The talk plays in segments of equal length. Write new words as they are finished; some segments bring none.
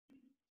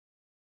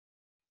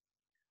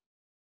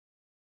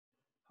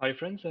Hi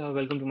friends,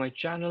 welcome to my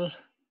channel.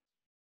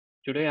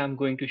 Today I'm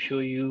going to show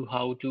you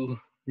how to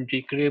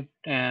decrypt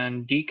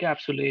and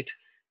decapsulate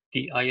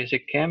the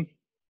ISAKMP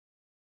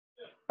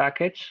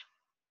packets,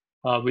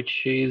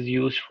 which is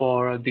used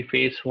for the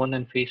phase 1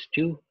 and phase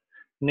 2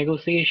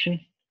 negotiation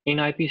in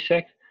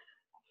IPsec.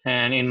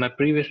 And in my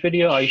previous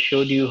video, I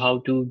showed you how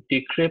to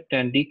decrypt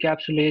and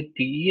decapsulate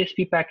the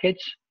ESP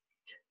packets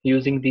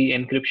using the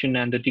encryption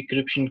and the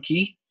decryption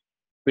key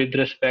with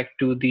respect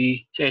to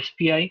the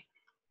SPI.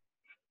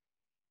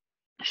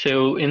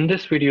 So in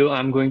this video,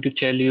 I'm going to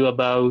tell you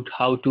about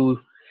how to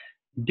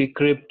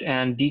decrypt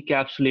and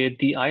decapsulate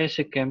the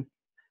ISAKMP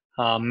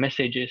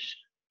messages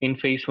in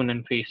phase 1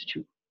 and phase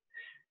 2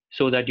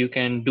 so that you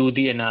can do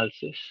the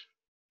analysis.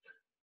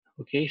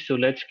 Okay, so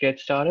let's get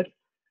started.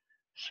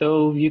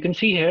 So you can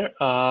see here,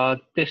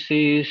 this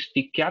is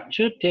the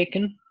capture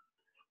taken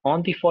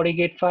on the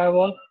FortiGate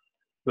firewall.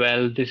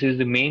 Well, this is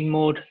the main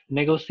mode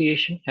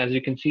negotiation. As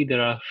you can see,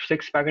 there are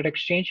 6 packet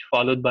exchange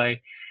followed by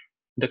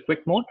the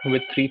quick mode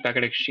with 3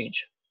 packet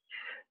exchange.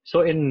 So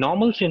in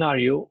normal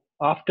scenario,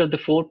 after the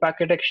 4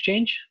 packet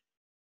exchange,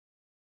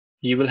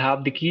 you will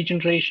have the key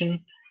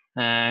generation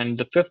and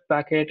the 5th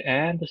packet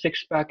and the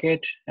 6th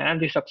packet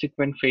and the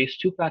subsequent phase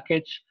 2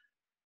 packets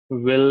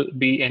will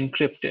be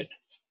encrypted.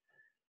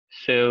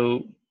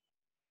 So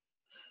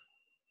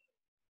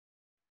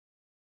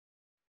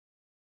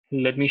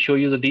let me show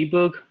you the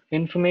debug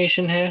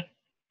information here.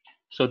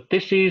 So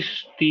this is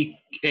the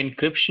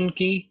encryption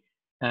key,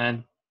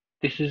 and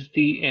this is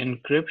the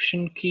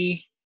encryption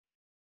key,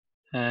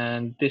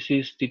 and this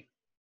is the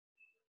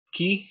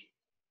key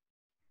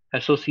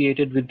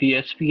associated with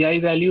the SPI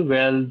value.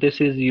 Well,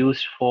 this is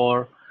used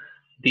for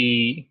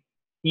the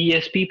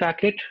ESP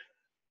packet.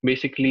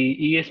 Basically,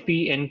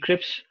 ESP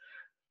encrypts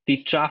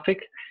the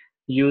traffic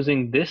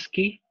using this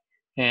key,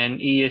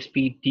 and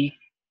ESP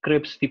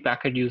decrypts the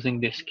packet using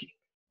this key.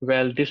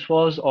 Well, this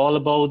was all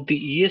about the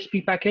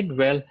ESP packet.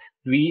 Well,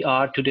 we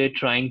are today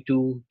trying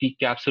to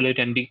decapsulate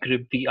and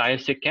decrypt the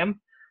ISAKMP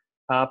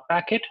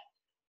packet,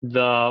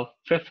 the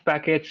 5th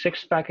packet,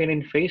 6th packet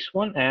in phase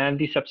 1, and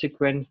the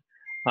subsequent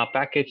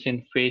packets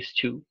in phase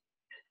 2.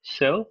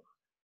 So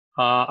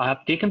I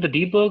have taken the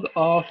debug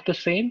of the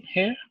same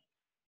here.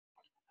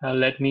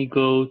 Let me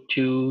go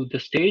to the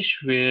stage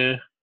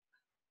where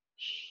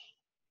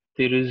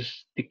there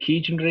is the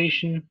key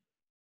generation.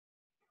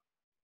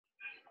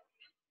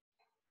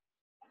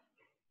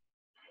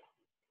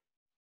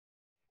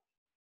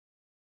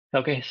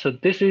 Okay, so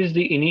this is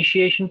the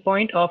initiation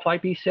point of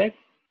IPsec.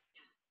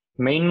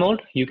 Main mode,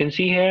 you can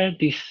see here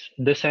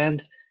this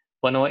end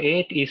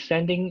 108 is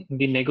sending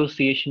the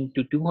negotiation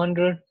to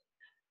 200,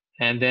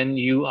 and then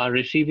you are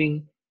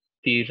receiving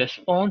the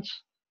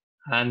response,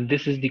 and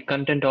this is the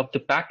content of the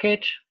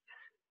packet.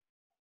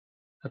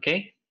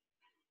 Okay,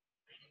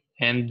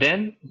 and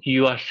then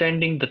you are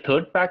sending the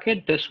 3rd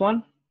packet, this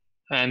one,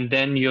 and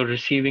then you're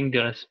receiving the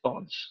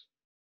response.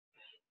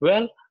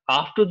 Well,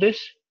 after this,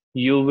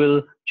 you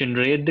will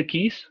generate the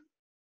keys.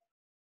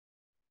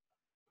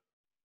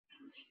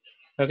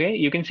 Okay,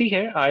 you can see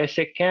here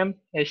ISAKMP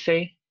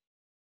SA.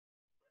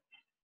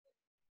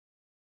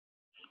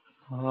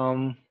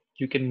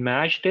 You can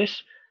match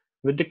this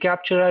with the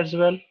capture as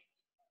well.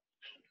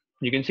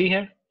 You can see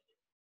here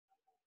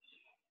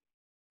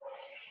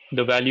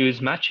the value is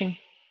matching.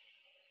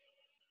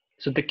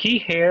 So the key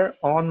here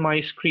on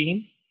my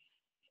screen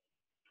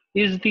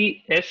is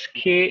the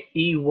SKEYIDE.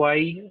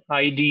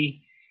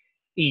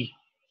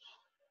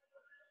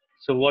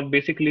 So what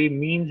basically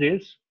means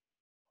is,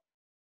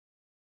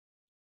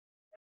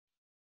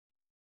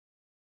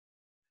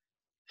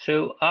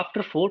 so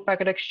after 4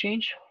 packet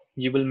exchange,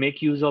 you will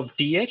make use of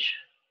DH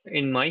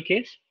in my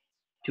case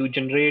to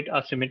generate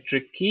a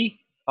symmetric key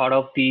out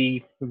of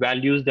the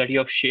values that you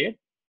have shared.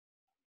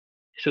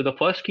 So the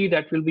first key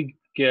that will be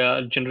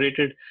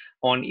generated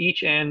on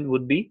each end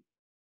would be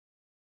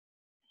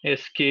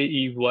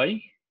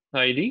SKEYID,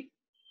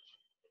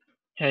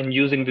 and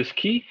using this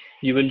key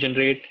you will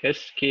generate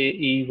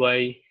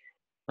SKEYID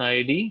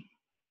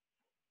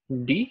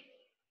D,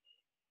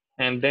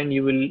 and then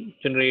you will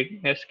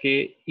generate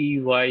SKEYID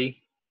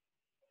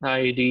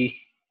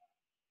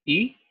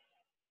E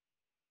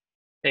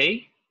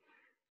A,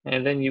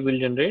 and then you will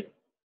generate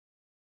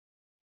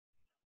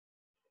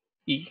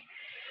E.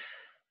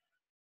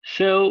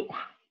 So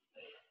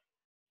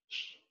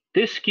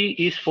this key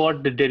is for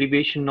the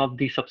derivation of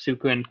the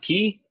subsequent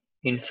key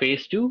in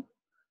phase 2,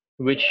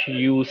 which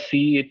you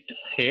see it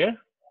here.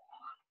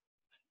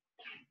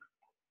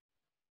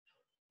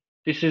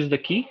 This is the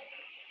key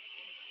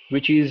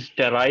which is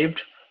derived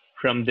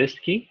from this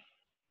key.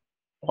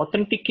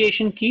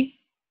 Authentication key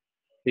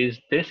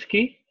is this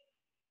key.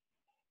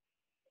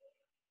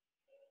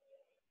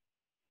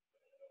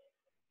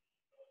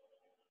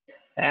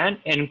 And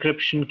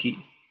encryption key.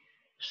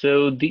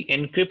 So the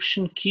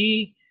encryption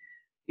key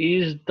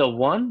is the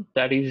one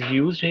that is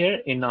used here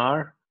in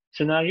our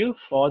scenario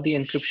for the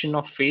encryption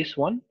of phase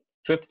 1,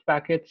 5th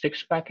packet,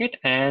 6th packet,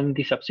 and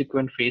the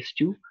subsequent phase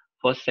 2,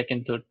 1st,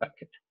 2nd, 3rd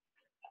packet.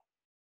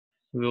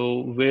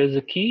 So where's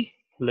the key?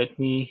 Let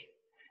me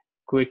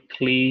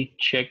quickly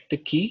check the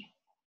key.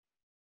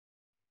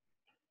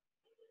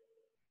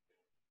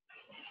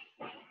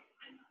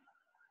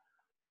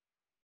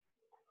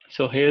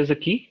 So here's the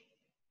key.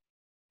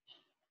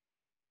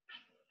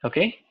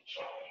 Okay.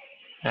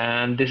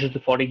 And this is the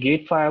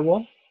FortiGate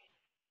firewall.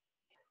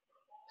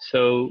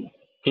 So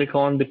click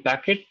on the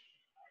packet,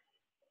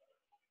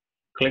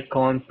 click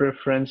on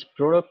preference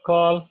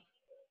protocol,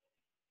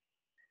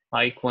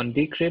 IKEv1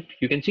 decrypt.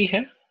 You can see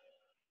here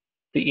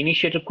the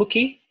initiator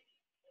cookie.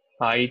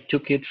 I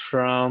took it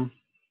from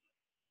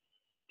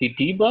the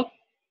debug.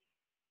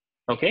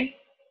 Okay,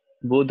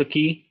 both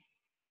the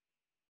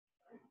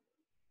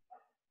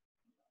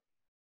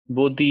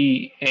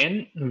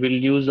N will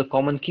use a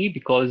common key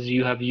because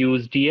you have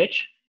used DH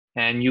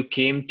and you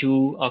came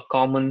to a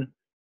common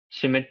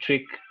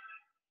symmetric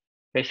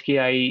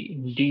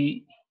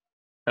SKID.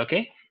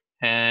 Okay,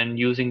 and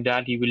using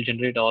that you will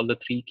generate all the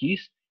three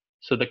keys.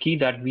 So the key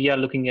that we are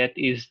looking at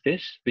is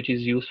this, which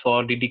is used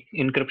for the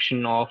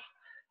encryption of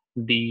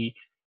the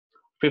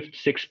fifth,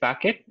 sixth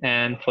packet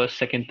and first,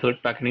 second,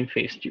 third packet in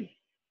phase 2.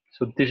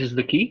 So this is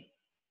the key.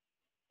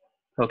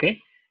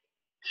 Okay,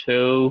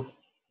 so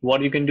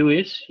what you can do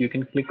is you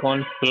can click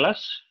on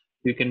plus,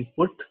 you can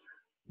put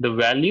the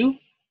value,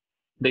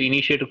 the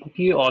initiator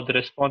cookie or the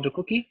responder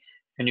cookie,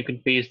 and you can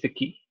paste the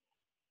key.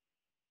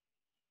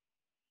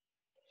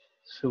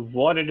 So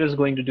what it is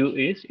going to do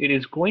is it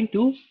is going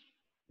to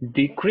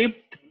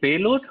decrypt the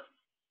payload.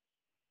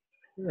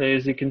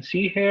 As you can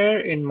see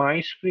here in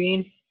my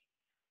screen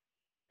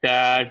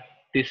that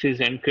this is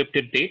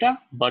encrypted data,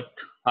 but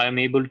I am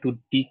able to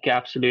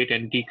decapsulate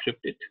and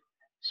decrypt it.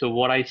 So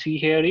what I see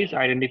here is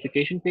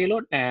identification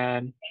payload,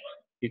 and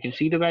you can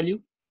see the value,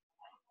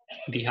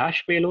 the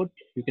hash payload,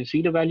 you can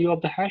see the value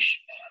of the hash,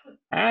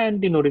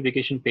 and the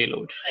notification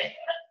payload.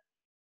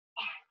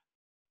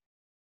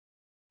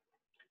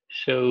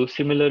 So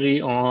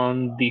similarly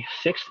on the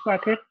sixth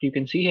packet, you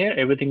can see here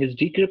everything is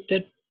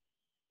decrypted,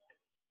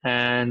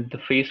 and the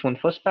phase 1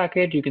 first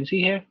packet, you can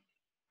see here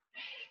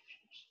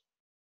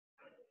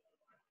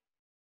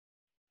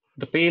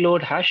the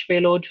payload, hash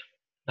payload,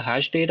 the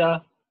hash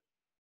data,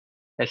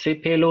 SA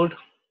payload,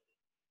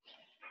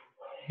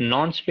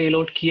 nonce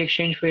payload, key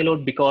exchange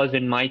payload, because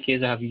in my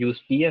case I have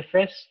used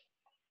PFS,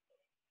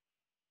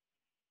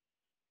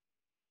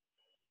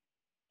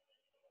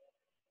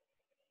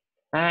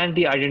 and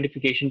the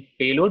identification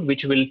payload,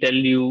 which will tell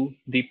you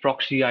the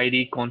proxy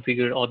ID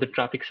configured or the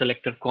traffic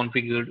selector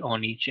configured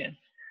on each end.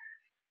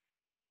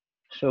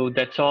 So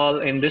that's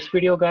all in this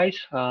video, guys.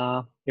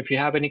 If you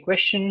have any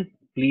question,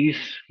 please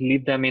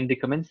leave them in the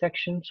comment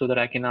section so that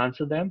I can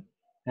answer them.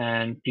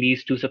 And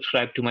please do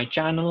subscribe to my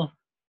channel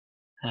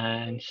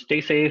and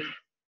stay safe.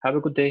 Have a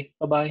good day.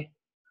 Bye-bye.